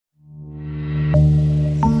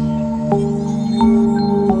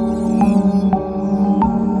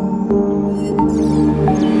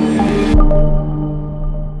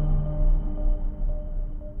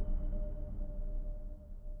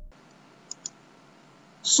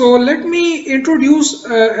So let me introduce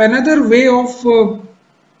another way of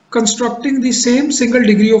constructing the same single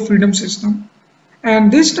degree of freedom system,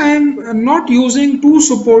 and this time not using two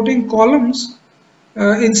supporting columns,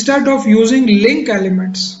 instead of using link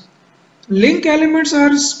elements. Link elements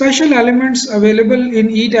are special elements available in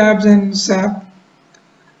ETABS and SAP,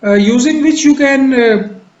 using which you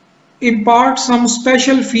can impart some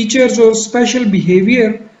special features or special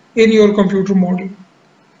behavior in your computer model.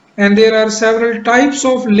 And there are several types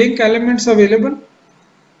of link elements available.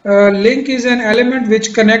 Link is an element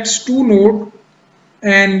which connects two nodes,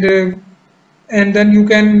 and then you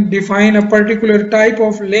can define a particular type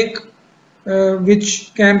of link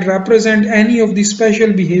which can represent any of the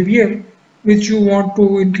special behavior which you want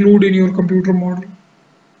to include in your computer model.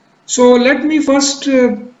 So let me first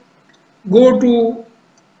go to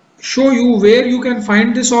show you where you can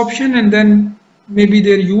find this option and then maybe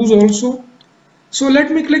their use also. So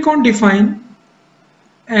let me click on define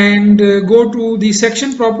and go to the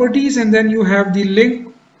section properties, and then you have the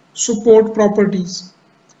link support properties.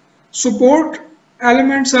 Support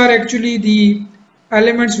elements are actually the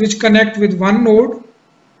elements which connect with one node,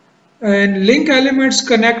 and link elements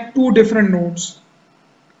connect two different nodes.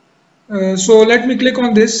 So let me click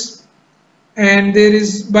on this, and there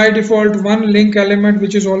is by default one link element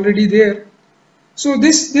which is already there. So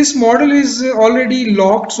this model is already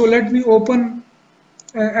locked, so let me open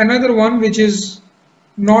another one which is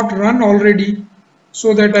not run already,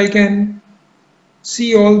 so that I can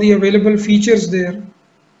see all the available features there.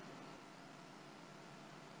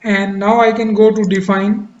 And now I can go to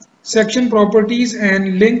define section properties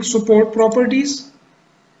and link support properties,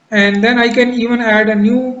 and then I can even add a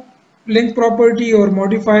new link property or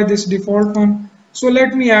modify this default one. So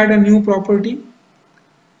let me add a new property.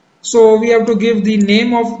 So we have to give the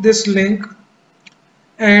name of this link,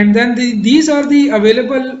 and then these are the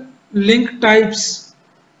available link types.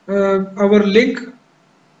 Our link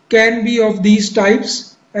can be of these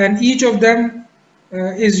types, and each of them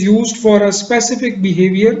is used for a specific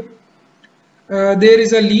behavior. There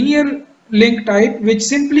is a linear link type which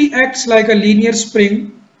simply acts like a linear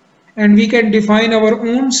spring, and we can define our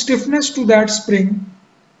own stiffness to that spring,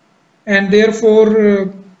 and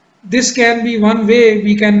therefore this can be one way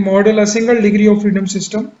we can model a single degree of freedom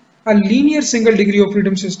system, a linear single degree of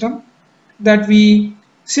freedom system, that we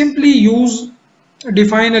simply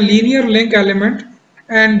define a linear link element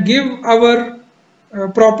and give our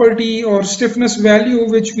property or stiffness value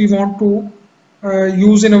which we want to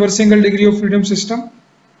use in our single degree of freedom system.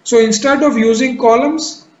 So instead of using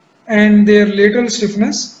columns and their lateral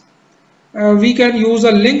stiffness, we can use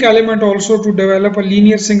a link element also to develop a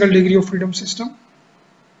linear single degree of freedom system.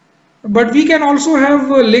 But we can also have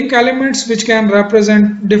link elements which can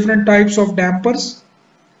represent different types of dampers.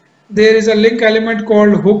 There is a link element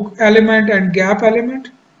called hook element and gap element.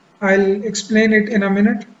 I'll explain it in a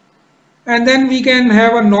minute. And then we can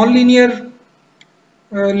have a nonlinear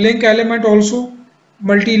link element also,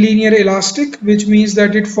 multilinear elastic, which means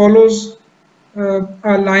that it follows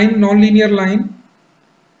a line, nonlinear line,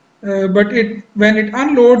 but when it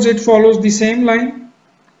unloads, it follows the same line,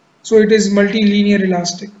 so it is multilinear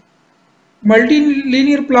elastic.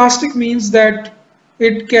 Multilinear plastic means that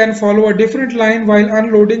it can follow a different line while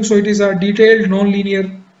unloading, so it is a detailed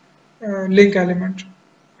nonlinear link element.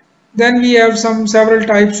 Then we have several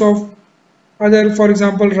types of other, for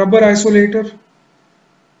example, rubber isolator,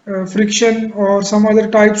 friction, or some other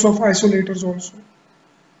types of isolators also.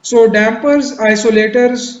 So dampers,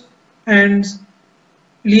 isolators, and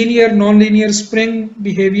linear, nonlinear spring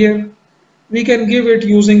behavior, we can give it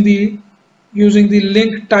using the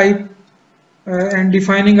link type and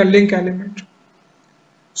defining a link element.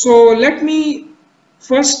 So let me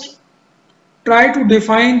first try to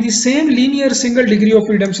define the same linear single degree of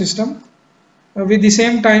freedom system with the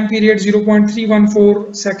same time period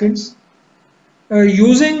 0.314 seconds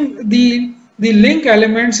using the link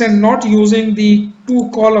elements and not using the two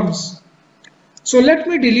columns. So let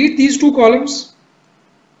me delete these two columns.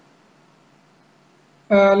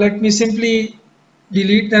 Let me simply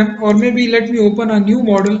delete them, or maybe let me open a new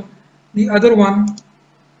model, the other one,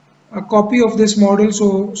 a copy of this model,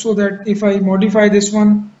 so that if I modify this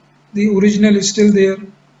one, the original is still there.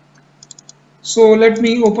 So let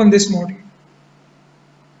me open this model,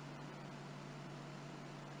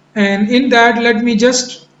 and in that let me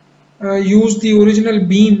just use the original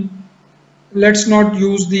beam. Let's not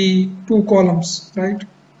use the two columns, right?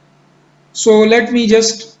 So let me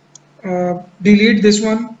just delete this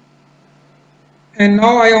one, and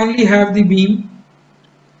now I only have the beam.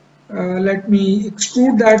 Let me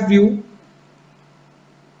extrude that view.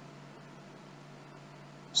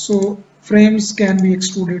 So frames can be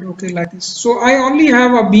extruded, okay, like this. So I only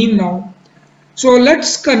have a beam now. So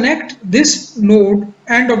let's connect this node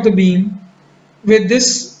end of the beam with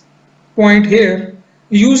this point here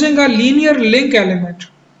using a linear link element.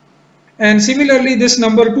 And similarly this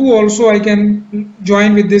number 2 also I can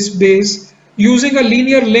join with this base using a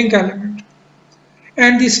linear link element.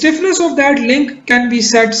 And the stiffness of that link can be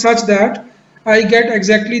set such that I get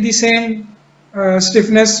exactly the same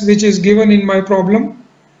stiffness which is given in my problem.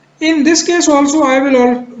 In this case also I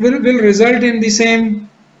will result in the same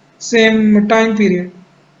time period,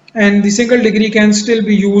 and the single degree can still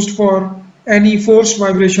be used for any forced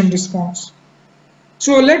vibration response.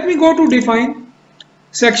 So let me go to define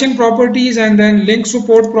section properties and then link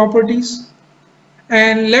support properties,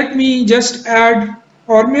 and let me just add,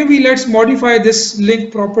 or maybe let's modify this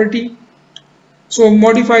link property. So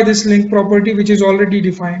modify this link property which is already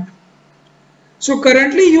defined. So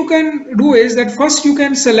currently you can do is that first you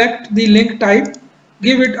can select the link type,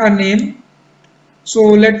 give it a name. So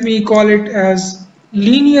let me call it as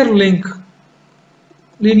linear link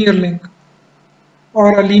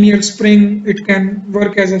or a linear spring. It can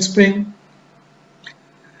work as a spring.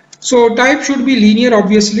 So type should be linear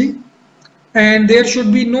obviously, and there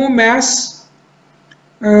should be no mass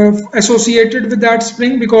associated with that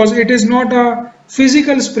spring because it is not a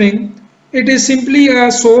physical spring. It is simply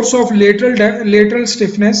a source of lateral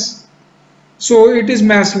stiffness, so it is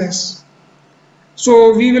massless.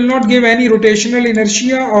 So we will not give any rotational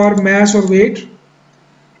inertia or mass or weight.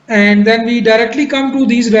 And then we directly come to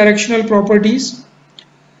these directional properties.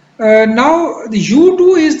 Now the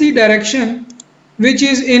U2 is the direction which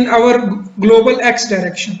is in our global X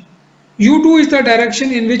direction. U2 is the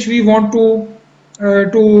direction in which we want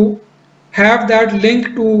to have that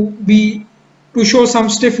link to show some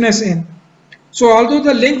stiffness in. So although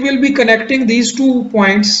the link will be connecting these 2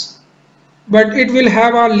 points, but it will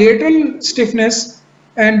have a lateral stiffness,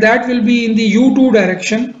 and that will be in the U2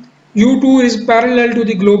 direction. U2 is parallel to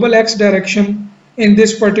the global X direction in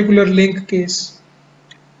this particular link case.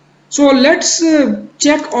 So let's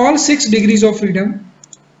check all 6 degrees of freedom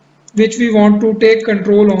which we want to take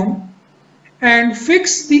control on, and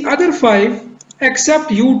fix the other 5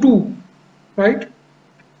 except U2, right?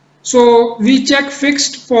 So we check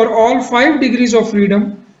fixed for all 5 degrees of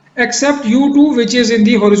freedom except U2 which is in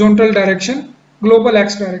the horizontal direction, global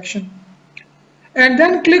X direction. And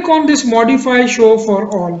then click on this modify show for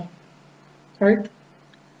all, right?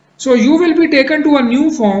 So you will be taken to a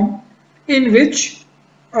new form in which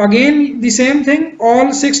again the same thing,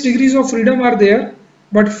 all 6 degrees of freedom are there,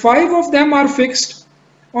 but 5 of them are fixed.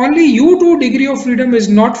 Only U2 degree of freedom is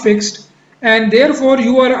not fixed, and therefore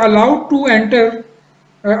you are allowed to enter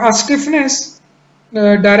a stiffness,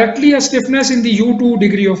 directly a stiffness in the U2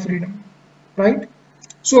 degree of freedom, right?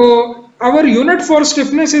 So our unit for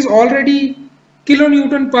stiffness is already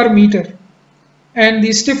kilonewton per meter, and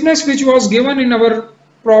the stiffness which was given in our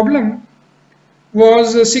problem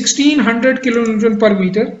was 1600 kilonewton per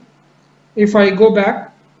meter. If I go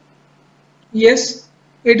back, yes,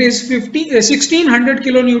 it is 1600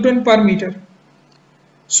 kilonewton per meter.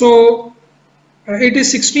 So it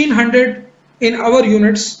is 1600 in our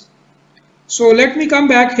units. So let me come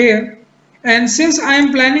back here, and since I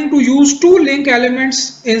am planning to use 2 link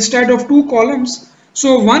elements instead of 2 columns,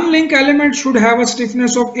 so one link element should have a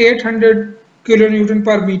stiffness of 800 kilonewton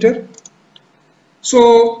per meter.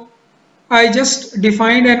 So I just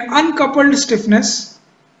defined an uncoupled stiffness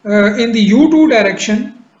in the U2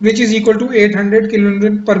 direction which is equal to 800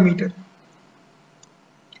 kilonewton per meter.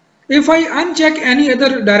 If I uncheck any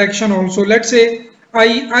other direction also, let's say I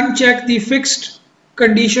uncheck the fixed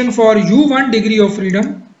condition for U1 degree of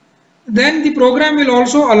freedom, then the program will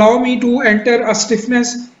also allow me to enter a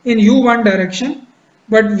stiffness in U1 direction,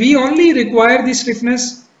 but we only require the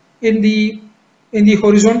stiffness in the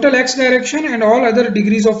horizontal X direction, and all other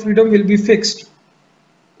degrees of freedom will be fixed.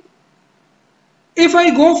 If I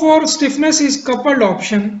go for stiffness is coupled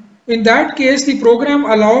option, in that case the program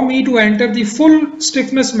allow me to enter the full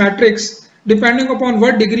stiffness matrix depending upon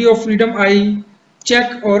what degree of freedom I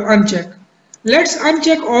check or uncheck. Let's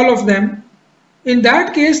uncheck all of them. In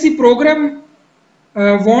that case the program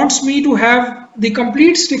wants me to have the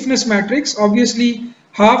complete stiffness matrix. Obviously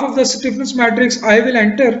half of the stiffness matrix I will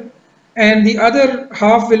enter, and the other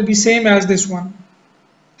half will be same as this one.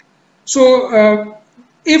 So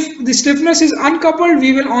if the stiffness is uncoupled,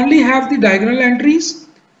 we will only have the diagonal entries,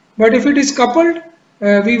 but if it is coupled,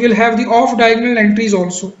 we will have the off diagonal entries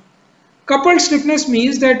also. Coupled stiffness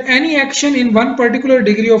means that any action in one particular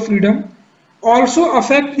degree of freedom also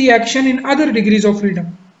affect the action in other degrees of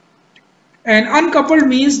freedom. And uncoupled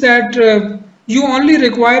means that you only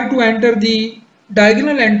require to enter the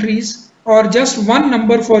diagonal entries or just one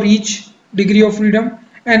number for each degree of freedom,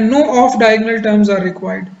 and no off diagonal terms are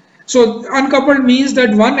required. So uncoupled means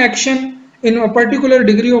that one action in a particular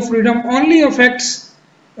degree of freedom only affects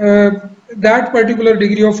that particular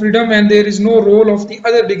degree of freedom, and there is no role of the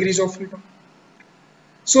other degrees of freedom.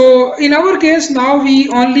 So in our case now we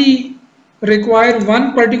only require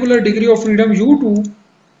one particular degree of freedom U2,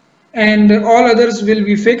 and all others will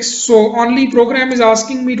be fixed. So only program is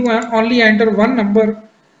asking me to only enter one number,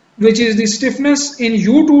 which is the stiffness in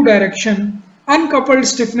U2 direction, uncoupled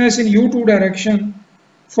stiffness in U2 direction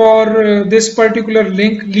for this particular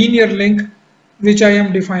link, linear link, which I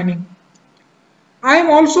am defining. I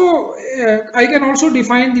can also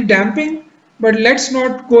define the damping, but let's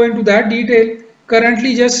not go into that detail.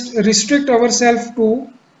 Currently just restrict ourselves to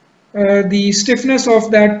the stiffness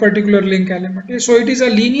of that particular link element. So it is a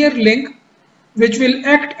linear link which will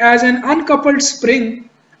act as an uncoupled spring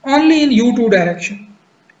only in U2 direction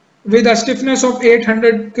with a stiffness of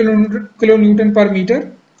 800 kilonewton per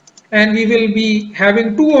meter, and we will be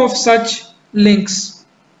having two of such links.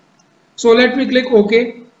 So let me click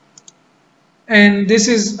OK, and this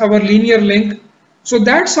is our linear link. So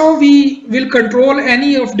that's how we will control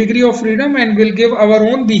any of degree of freedom and will give our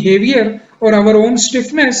own behavior or our own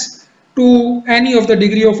stiffness to any of the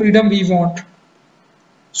degree of freedom we want.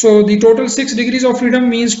 So the total 6 degrees of freedom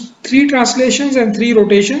means 3 translations and 3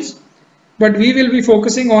 rotations, but we will be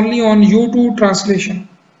focusing only on U2 translation.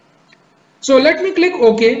 So let me click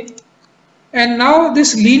OK, and now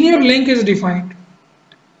this linear link is defined.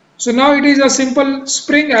 So now it is a simple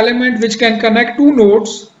spring element which can connect two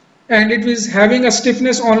nodes, and it is having a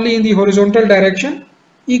stiffness only in the horizontal direction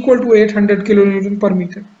equal to 800 kilonewton per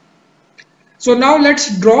meter. So now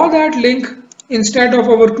let's draw that link instead of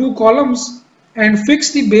our two columns and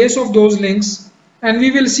fix the base of those links, and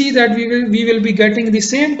we will see that we will be getting the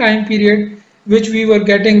same time period which we were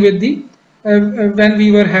getting with the when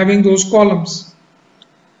we were having those columns.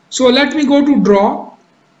 So let me go to draw,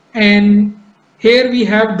 and here we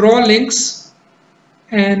have draw links,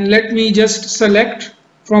 and let me just select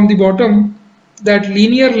from the bottom that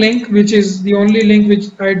linear link, which is the only link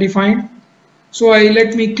which I defined. So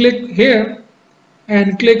let me click here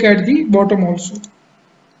and click at the bottom also.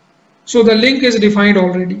 So the link is defined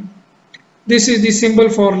already. This is the symbol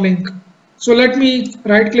for link. So let me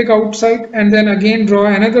right click outside and then again draw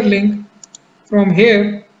another link from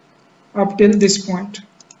here up till this point.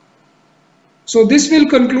 So this will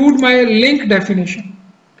conclude my link definition.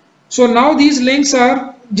 So now these links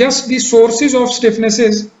are just the sources of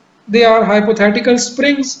stiffnesses. They are hypothetical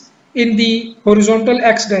springs in the horizontal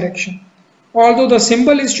x direction. Although the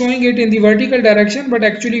symbol is showing it in the vertical direction, but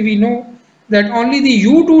actually we know that only the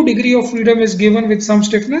U2 degree of freedom is given with some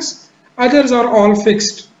stiffness. Others are all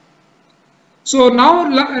fixed. So now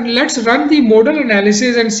let's run the modal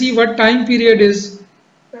analysis and see what time period is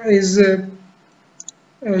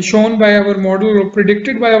shown by our model or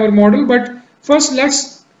predicted by our model. But first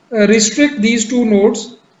let's restrict these two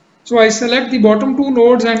nodes. So I select the bottom two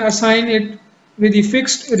nodes and assign it with the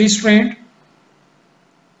fixed restraint.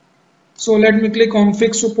 So let me click on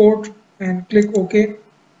fix support and click OK.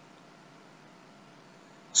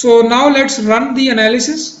 So now let's run the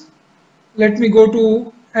analysis. Let me go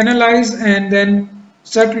to analyze and then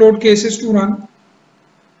set load cases to run.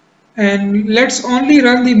 And let's only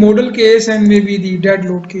run the modal case and maybe the dead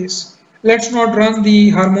load case. Let's not run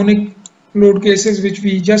the harmonic load cases which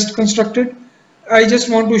we just constructed. I just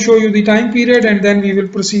want to show you the time period and then we will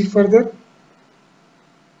proceed further.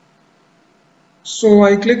 So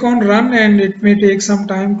I click on run and it may take some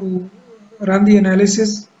time to run the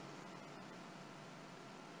analysis.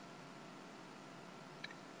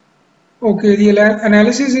 Okay, the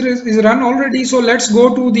analysis is run already. So let's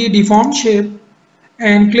go to the deformed shape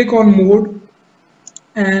and click on mode,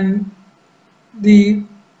 and the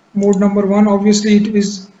mode number 1, obviously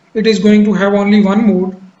it is going to have only one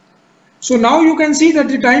mode. So now you can see that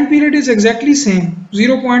the time period is exactly same,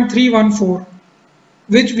 0.314,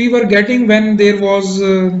 which we were getting when there was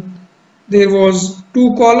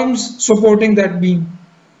two columns supporting that beam.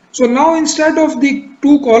 So now instead of the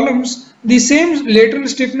two columns, the same lateral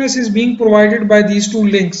stiffness is being provided by these two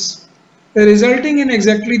links, resulting in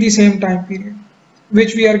exactly the same time period,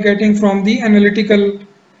 which we are getting from the analytical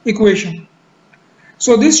equation.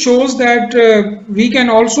 So this shows that we can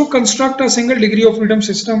also construct a single degree of freedom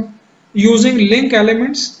system using link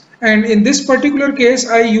elements, and in this particular case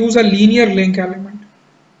I use a linear link element.